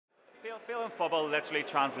Feile and Phobail literally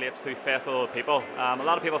translates to Festival of People. A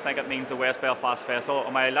lot of people think it means the West Belfast Festival,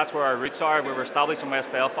 and while that's where our roots are, we were established in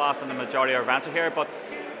West Belfast and the majority of our events are here, but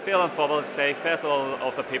Feile and Phobail say Festival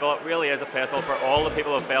of the People. It really is a festival for all the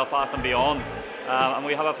people of Belfast and beyond. And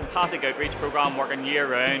we have a fantastic outreach programme working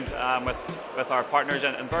year round with our partners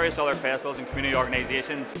and various other festivals and community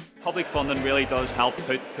organisations. Public funding really does help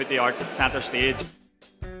put the arts at centre stage.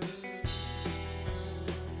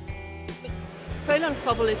 Feile and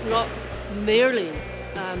Phobail is not merely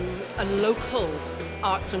a local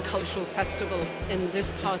arts and cultural festival in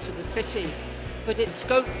this part of the city, but its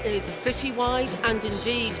scope is citywide, and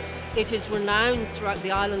indeed it is renowned throughout the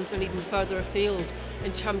islands and even further afield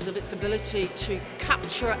in terms of its ability to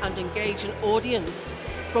capture and engage an audience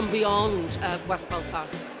from beyond West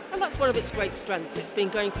Belfast. And that's one of its great strengths. It's been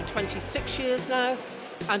going for 26 years now,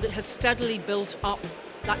 and it has steadily built up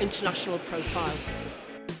that international profile.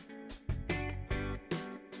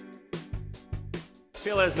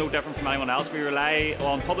 Feile is no different from anyone else. We rely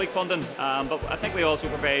on public funding, but I think we also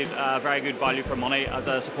provide very good value for money, as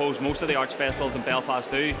I suppose most of the arts festivals in Belfast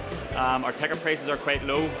do. Our ticket prices are quite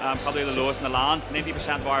low, probably the lowest in the land.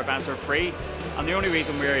 90% of our events are free, and the only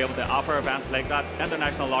reason we're able to offer events like that,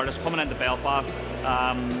 international artists coming into Belfast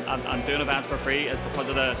and doing events for free, is because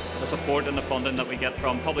of the support and the funding that we get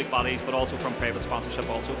from public bodies, but also from private sponsorship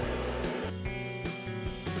also.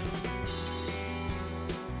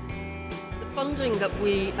 Funding that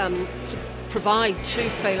we provide to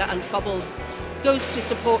Feile and Phobail goes to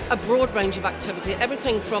support a broad range of activity,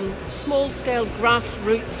 everything from small-scale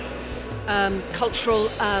grassroots cultural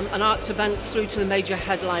and arts events through to the major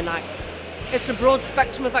headline acts. It's a broad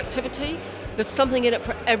spectrum of activity. There's something in it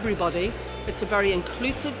for everybody. It's a very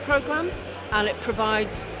inclusive programme, and it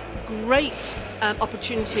provides great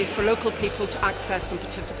opportunities for local people to access and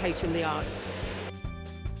participate in the arts.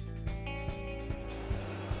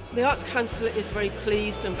 The Arts Council is very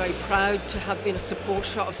pleased and very proud to have been a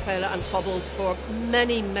supporter of Feile and Phobail for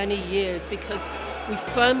many, many years, because we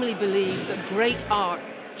firmly believe that great art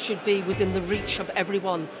should be within the reach of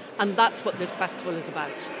everyone, and that's what this festival is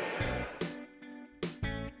about.